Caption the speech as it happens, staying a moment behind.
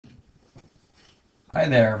Hi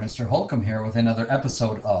there, Mr. Holcomb here with another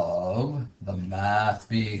episode of The Math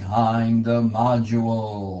Behind the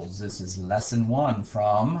Modules. This is Lesson 1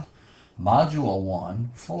 from Module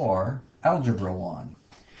 1 for Algebra 1.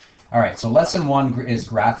 All right, so Lesson 1 is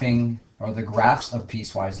graphing, or the graphs of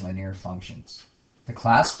piecewise linear functions. The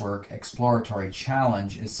classwork exploratory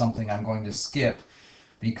challenge is something I'm going to skip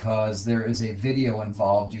because there is a video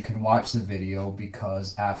involved. You can watch the video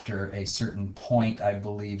because after a certain point, I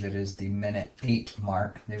believe it is the minute 8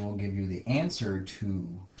 mark, they will give you the answer to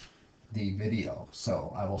the video.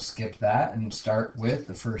 So I will skip that and start with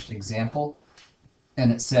the first example.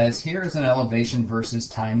 And it says, here is an elevation versus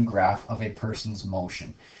time graph of a person's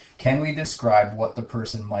motion. Can we describe what the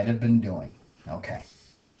person might have been doing? Okay.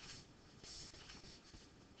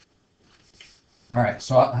 All right,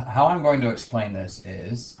 so how I'm going to explain this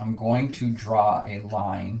is I'm going to draw a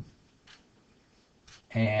line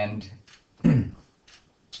and I'm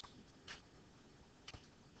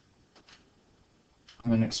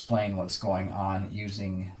going to explain what's going on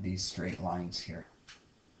using these straight lines here.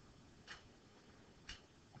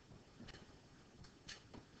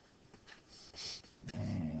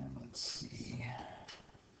 And let's see,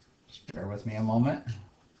 just bear with me a moment.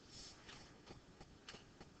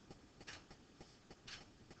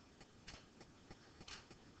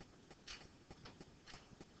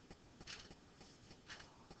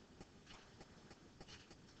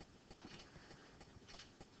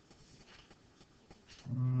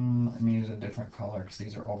 Let me use a different color because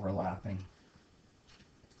these are overlapping.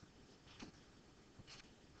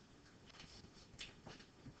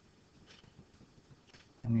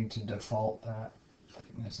 I need to default that.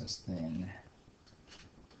 Thickness is thin.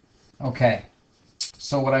 Okay,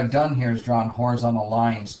 so what I've done here is drawn horizontal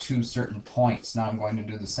lines to certain points. Now I'm going to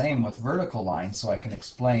do the same with vertical lines so I can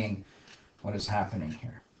explain what is happening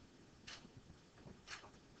here.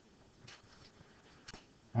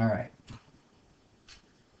 All right.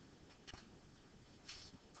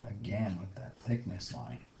 Again with that thickness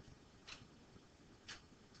line.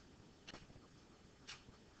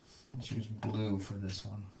 Let's use blue for this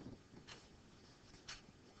one.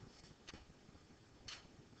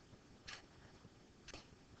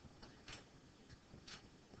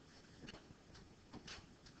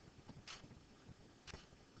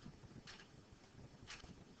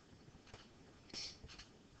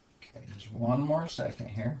 Okay, just one more second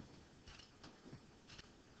here.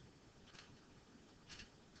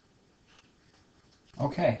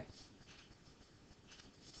 Okay.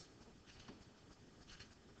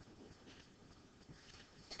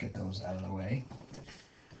 Let's get those out of the way.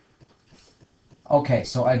 Okay,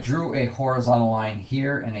 so I drew a horizontal line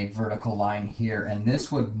here and a vertical line here, and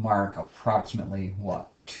this would mark approximately, what,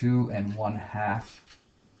 2½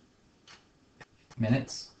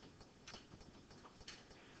 minutes?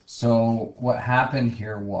 So what happened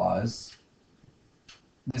here was,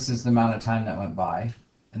 this is the amount of time that went by,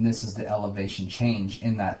 and this is the elevation change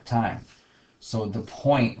in that time. So the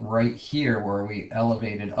point right here where we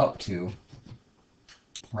elevated up to,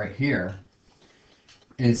 right here,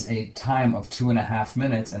 is a time of 2½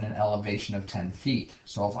 minutes and an elevation of 10 feet.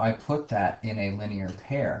 So if I put that in a linear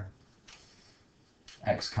pair,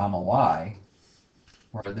 x comma y,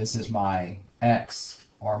 where this is my x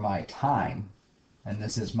or my time, and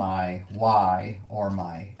this is my y or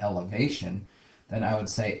my elevation, then I would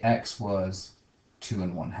say x was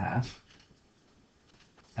 2½,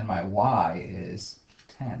 and my y is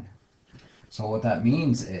 10. So what that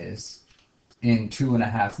means is, in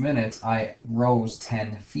 2½ minutes, I rose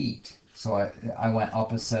 10 feet. So I went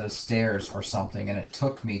up a set of stairs or something, and it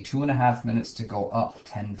took me 2½ minutes to go up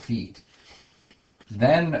 10 feet.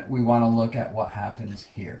 Then we want to look at what happens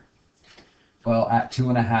here. Well, at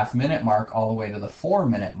 2½ minute mark all the way to the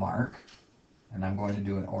 4-minute mark, and I'm going to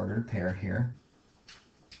do an ordered pair here.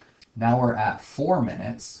 Now we're at 4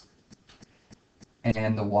 minutes,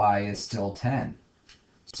 and the y is still 10.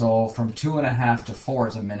 So from 2½ to 4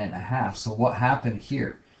 is a minute and a half. So what happened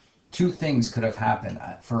here? Two things could have happened.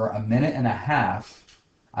 For a minute and a half,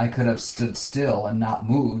 I could have stood still and not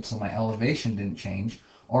moved, so my elevation didn't change,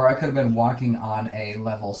 or I could have been walking on a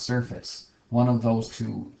level surface. One of those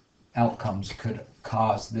two outcomes could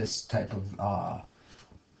cause this type of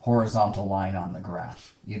horizontal line on the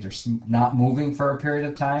graph. Either not moving for a period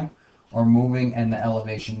of time, or moving and the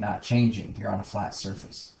elevation not changing. You're on a flat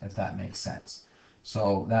surface, if that makes sense.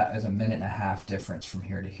 So that is a minute and a half difference from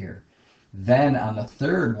here to here. Then on the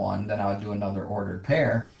third one, then I would do another ordered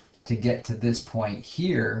pair. To get to this point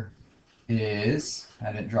here is,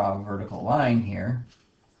 I didn't draw a vertical line here,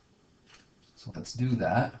 so let's do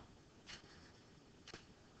that.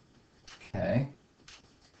 Okay.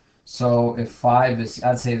 So if 5 is,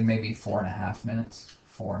 I'd say maybe 4.5 minutes,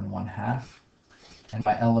 4 1/2, and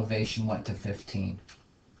my elevation went to 15.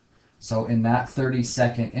 So in that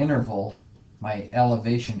 30-second interval, my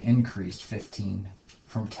elevation increased 15,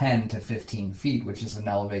 from 10 to 15 feet, which is an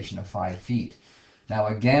elevation of 5 feet. Now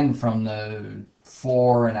again, from the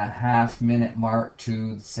 4.5 minute mark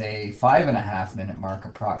to say 5.5 minute mark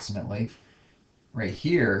approximately, right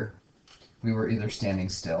here, we were either standing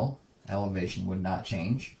still, elevation would not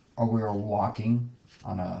change, or we were walking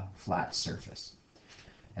on a flat surface.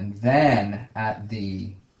 And then at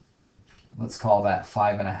the, let's call that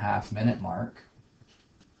 5.5 minute mark,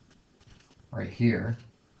 right here,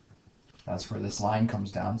 that's where this line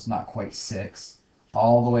comes down. It's not quite 6,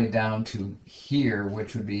 all the way down to here,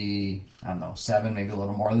 which would be, I don't know, 7, maybe a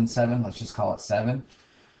little more than 7. Let's just call it 7.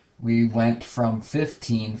 We went from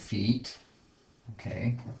 15 feet,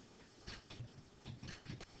 okay,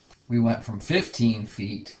 we went from 15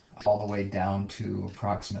 feet all the way down to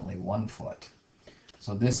approximately 1 foot.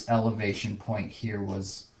 So this elevation point here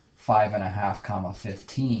was 5.5,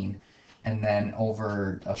 15. And then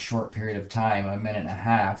over a short period of time, 1.5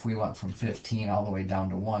 minutes, we went from 15 all the way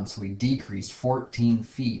down to 1. So we decreased 14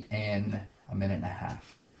 feet in 1.5 minutes.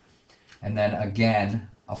 And then again,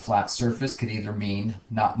 a flat surface could either mean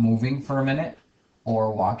not moving for a minute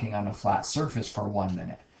or walking on a flat surface for 1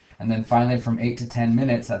 minute. And then finally, from 8 to 10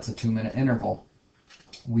 minutes, that's a 2-minute interval.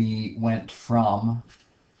 We went from,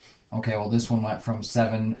 okay, well, this one went from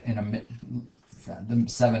 7 in the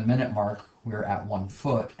 7-minute mark, we were at 1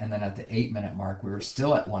 foot, and then at the 8-minute mark, we were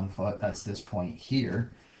still at 1 foot. That's this point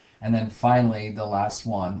here. And then finally, the last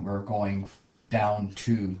one, we're going down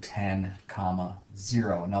to 10,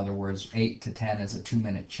 0. In other words, 8 to 10 is a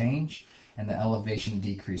 2-minute change, and the elevation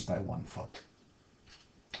decreased by 1 foot.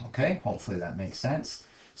 Okay, hopefully that makes sense.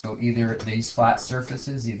 So either these flat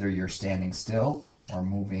surfaces, either you're standing still or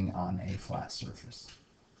moving on a flat surface.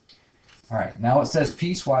 All right, now it says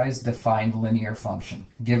piecewise defined linear function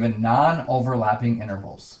given non-overlapping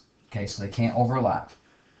intervals. Okay, so they can't overlap.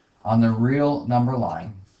 On the real number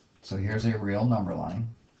line, so here's a real number line.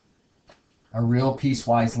 A real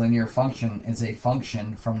piecewise linear function is a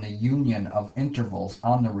function from the union of intervals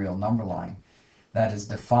on the real number line that is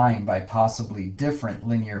defined by possibly different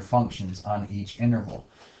linear functions on each interval.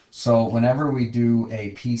 So whenever we do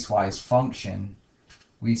a piecewise function,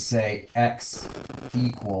 we say x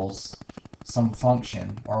equals some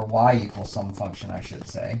function, or y equals some function, I should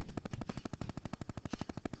say.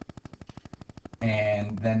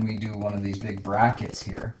 And then we do one of these big brackets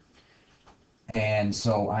here. And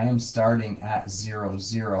so I am starting at 0,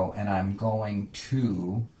 0, and I'm going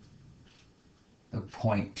to the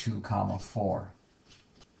point 2, 4.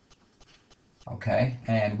 Okay,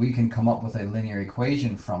 and we can come up with a linear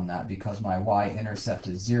equation from that because my y-intercept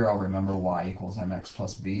is 0. Remember, y equals mx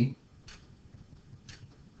plus b.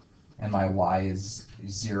 And my y is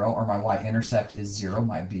 0, or my y-intercept is 0,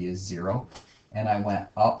 my b is 0. And I went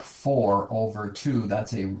up 4 over 2.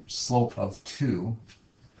 That's a slope of 2.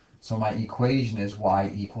 So my equation is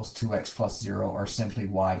y equals 2x plus 0, or simply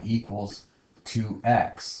y equals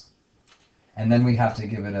 2x. And then we have to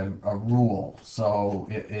give it a rule. So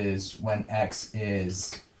it is when x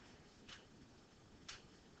is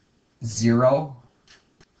 0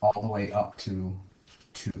 all the way up to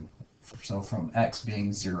 2. So from x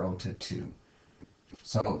being 0 to 2.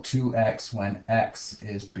 So 2x when x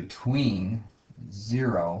is between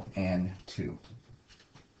 0 and 2.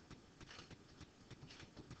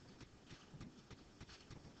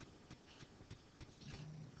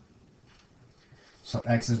 So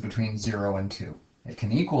x is between 0 and 2. It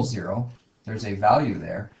can equal 0. There's a value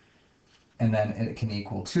there. And then it can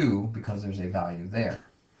equal 2 because there's a value there.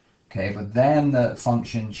 Okay, but then the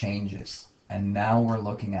function changes. And now we're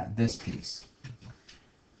looking at this piece.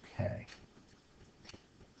 Okay.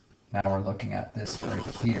 Now we're looking at this right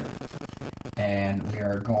here. And we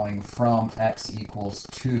are going from x equals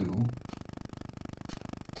 2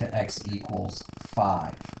 to x equals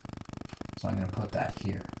 5. So I'm going to put that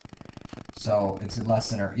here. So it's less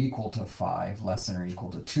than or equal to 5, less than or equal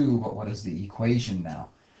to 2, but what is the equation now?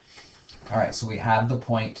 All right, so we have the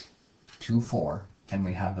point 2, 4, and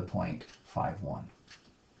we have the point 5, 1.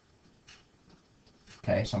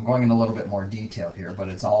 Okay, so I'm going in a little bit more detail here, but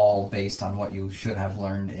it's all based on what you should have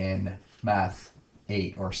learned in Math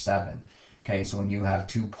 8 or 7. Okay, so when you have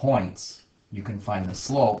 2 points, you can find the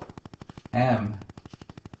slope. M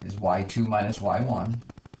is y2 minus y1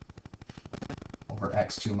 over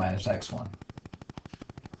x2 minus x1.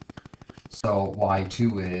 So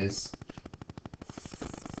y2 is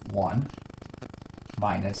 1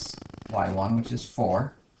 minus y1, which is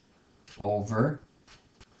 4, over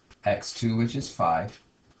x2, which is 5,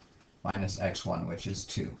 minus x1, which is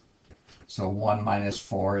 2. So 1 minus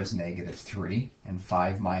 4 is negative 3, and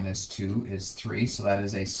 5 minus 2 is 3, so that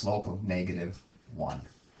is a slope of negative 1.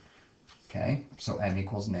 Okay, so m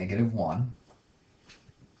equals negative 1.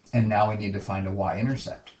 And now we need to find a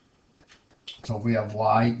y-intercept. So if we have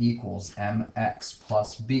y equals mx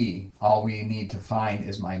plus b, all we need to find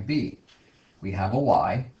is my b. We have a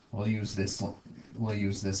y. We'll use this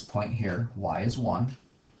point here. Y is 1.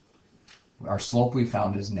 Our slope we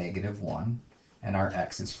found is negative 1, and our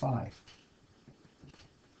x is 5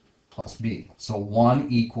 plus b. So 1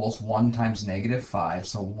 equals 1 times negative 5,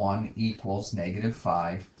 so 1 equals negative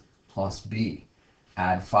 5 plus b.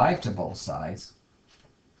 Add 5 to both sides,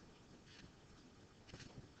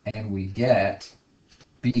 and we get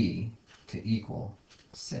b to equal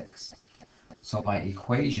 6. So my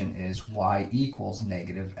equation is y equals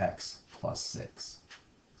negative x plus 6.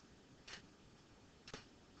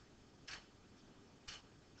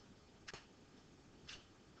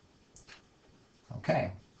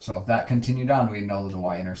 Okay, so if that continued on, we'd know that the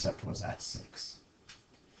y-intercept was at 6.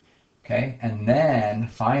 Okay, and then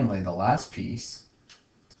finally the last piece,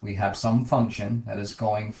 we have some function that is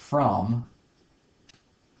going from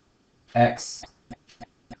x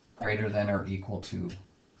greater than or equal to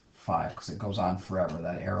 5, because it goes on forever.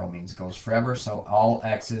 That arrow means it goes forever, so all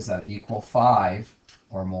x's that equal 5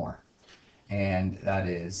 or more. And that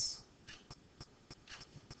is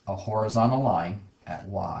a horizontal line at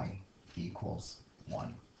y equals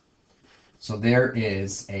 1. So there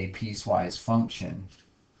is a piecewise function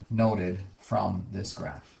noted from this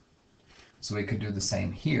graph. So we could do the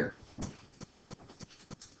same here.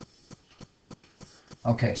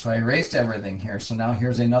 Okay, so I erased everything here. So now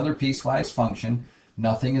here's another piecewise function.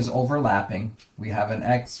 Nothing is overlapping. We have an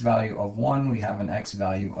x value of 1. We have an x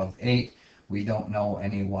value of 8. We don't know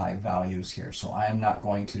any y values here. So I am not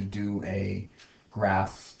going to do a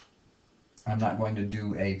graph. I'm not going to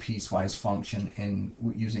do a piecewise function in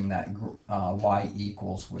using that y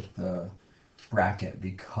equals with the bracket,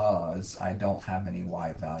 because I don't have any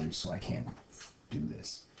y values, so I can't do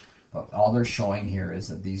this. But all they're showing here is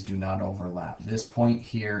that these do not overlap. This point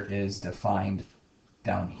here is defined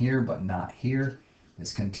down here, but not here.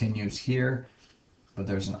 This continues here, but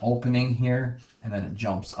there's an opening here, and then it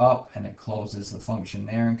jumps up and it closes the function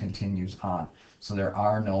there and continues on. So there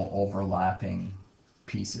are no overlapping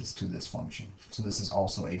pieces to this function. So this is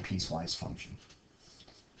also a piecewise function.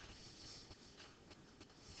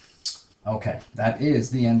 Okay, that is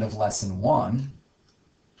the end of lesson 1.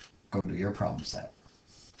 Go to your problem set.